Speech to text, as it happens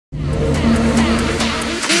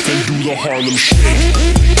the Harlem Shake.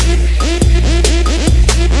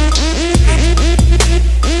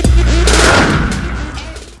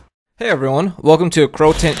 Hey everyone, welcome to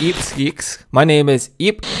Croton Eeps Geeks. My name is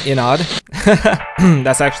Eep Inod.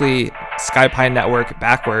 That's actually SkyPie Network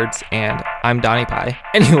backwards, and I'm Donny Pie.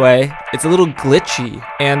 Anyway, it's a little glitchy,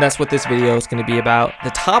 and that's what this video is going to be about. The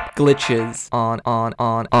top glitches on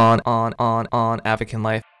Avakin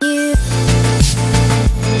Life.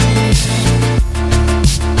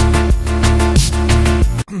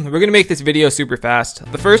 We're gonna make this video super fast.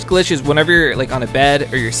 The first glitch is whenever you're like on a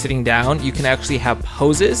bed or you're sitting down, you can actually have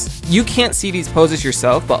poses. You can't see these poses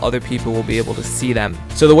yourself, but other people will be able to see them.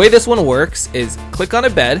 So the way this one works is click on a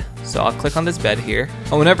bed. So I'll click on this bed here.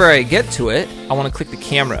 And whenever I get to it, I wanna click the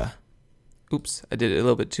camera. Oops, I did it a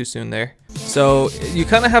little bit too soon there. So you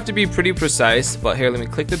kind of have to be pretty precise, but here, let me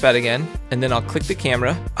click the bed again, and then I'll click the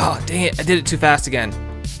camera. Oh, dang it, I did it too fast again.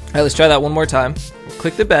 All right, let's try that one more time. We'll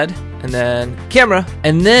click the bed, and then camera,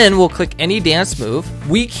 and then we'll click any dance move.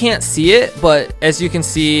 We can't see it, but as you can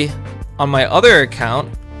see on my other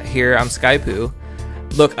account here, I'm Skypoo.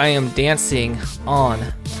 Look, I am dancing on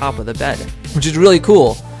top of the bed, which is really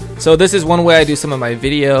cool. So this is one way I do some of my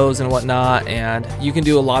videos and whatnot, and you can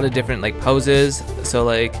do a lot of different like poses. So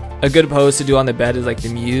like a good pose to do on the bed is like the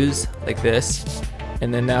muse, like this.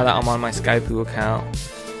 And then now that I'm on my Skypoo account,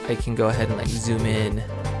 I can go ahead and like zoom in.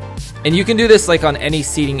 And you can do this like on any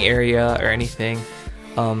seating area or anything.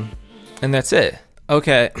 And that's it.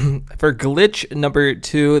 Okay, for glitch number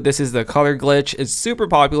 2, this is the color glitch. It's super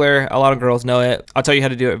popular. A lot of girls know it. I'll tell you how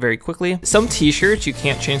to do it very quickly. Some t-shirts you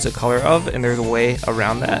can't change the color of, and there's a way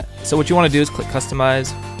around that. So what you want to do is click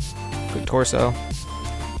customize, click torso.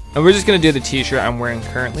 And we're just gonna do the t-shirt I'm wearing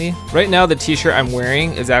currently. Right now the t-shirt I'm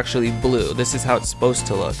wearing is actually blue. This is how it's supposed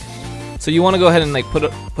to look. So you want to go ahead and like put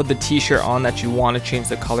the t-shirt on that you want to change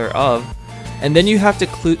the color of, and then you have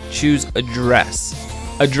to choose a dress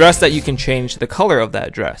that you can change the color of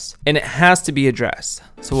that dress, and it has to be a dress.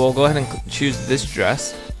 So we'll go ahead and choose this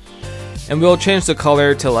dress, and we'll change the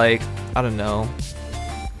color to like, I don't know,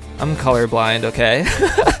 I'm colorblind, okay?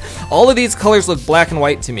 All of these colors look black and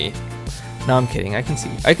white to me. No, I'm kidding. I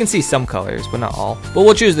can see some colors, but not all. But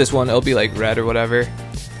we'll choose this one. It'll be like red or whatever.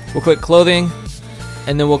 We'll click clothing,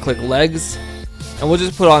 and then we'll click legs, and we'll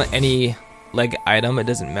just put on any leg item. It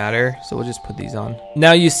doesn't matter. So we'll just put these on.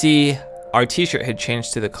 Now you see our t-shirt had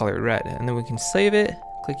changed to the color red, and then we can save it,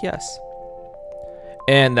 click yes.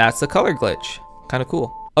 And that's the color glitch. Kind of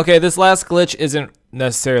cool. Okay, this last glitch isn't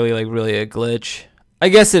necessarily like really a glitch. I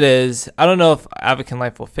guess it is. I don't know if Avakin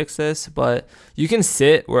Life will fix this, but you can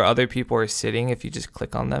sit where other people are sitting if you just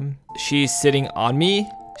click on them. She's sitting on me.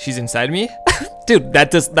 She's inside me. Dude,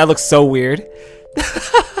 that looks so weird.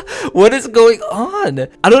 What is going on?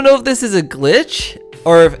 I don't know if this is a glitch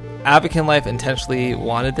or if Avakin Life intentionally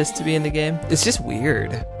wanted this to be in the game. It's just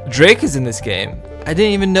weird. Drake is in this game. I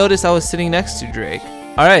didn't even notice I was sitting next to Drake.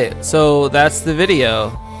 All right, so that's the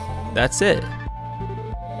video. That's it.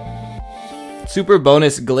 Super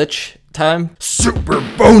bonus glitch time. Super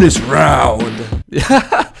bonus round.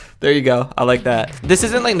 There you go. I like that. This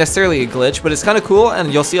isn't like necessarily a glitch, but it's kind of cool,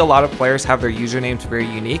 and you'll see a lot of players have their usernames very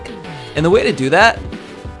unique. And the way to do that,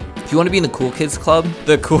 if you want to be in the cool kids club,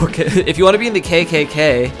 if you want to be in the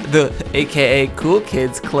KKK, the AKA cool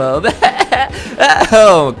kids club.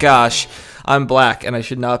 Oh gosh, I'm black and I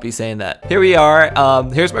should not be saying that. Here we are.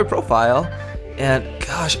 Here's my profile. And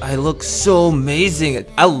gosh, I look so amazing.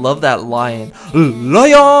 I love that lion.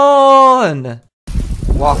 Lion!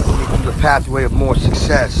 Walk with me through the pathway of more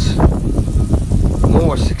success,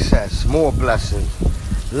 more blessings.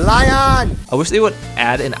 Lion! I wish they would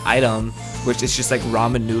add an item which is just like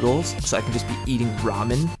ramen noodles, so I can just be eating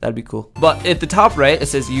ramen. That'd be cool. But at the top right, it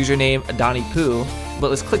says username Donny Poo. But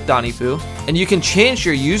let's click Donny Poo, and you can change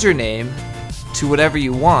your username to whatever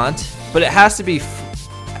you want, but it has to be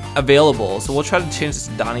available. So we'll try to change this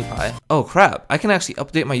to Donny Pie. Oh crap, I can actually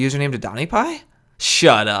update my username to Donny Pie?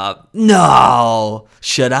 Shut up. No.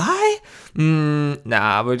 Should I?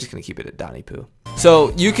 Nah, we're just gonna keep it at Donny Poo.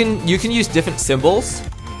 So you can use different symbols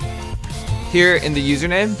here in the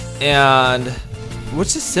username, and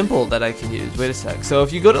what's a symbol that I can use? Wait a sec. So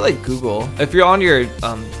if you go to like Google, if you're on your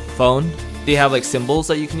phone, they have like symbols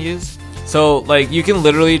that you can use. So like you can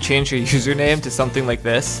literally change your username to something like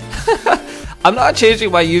this. I'm not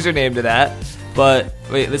changing my username to that, but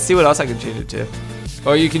wait, let's see what else I can change it to.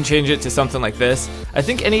 Or you can change it to something like this. I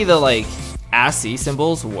think any of the like ASCII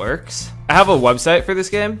symbols works. I have a website for this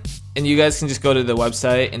game, and you guys can just go to the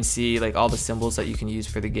website and see like all the symbols that you can use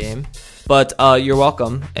for the game. But you're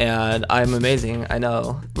welcome, and I'm amazing. I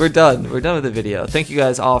know. We're done with the video. Thank you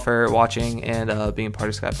guys all for watching and being part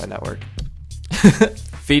of SkyPie Network.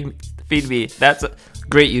 Feed Feed me. That's a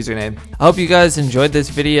great username. I hope you guys enjoyed this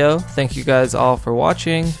video. Thank you guys all for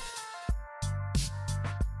watching.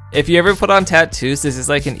 If you ever put on tattoos, this is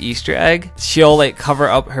like an Easter egg. She'll like cover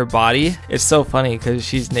up her body. It's so funny because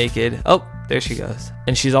she's naked. Oh, there she goes.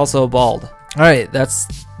 And she's also bald. All right, that's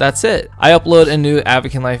it. I upload a new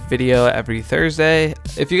Avakin Life video every Thursday.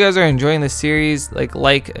 If you guys are enjoying this series, like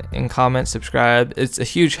and comment, subscribe. It's a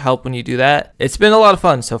huge help when you do that. It's been a lot of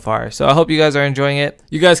fun so far, so I hope you guys are enjoying it.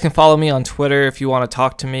 You guys can follow me on Twitter if you want to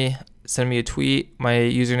talk to me. Send me a tweet. My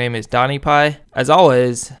username is Donny Pie. As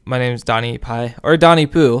always, my name is Donny Pie or Donny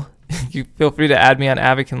Poo. You feel free to add me on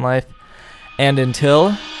Avakin Life. And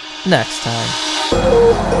until next time.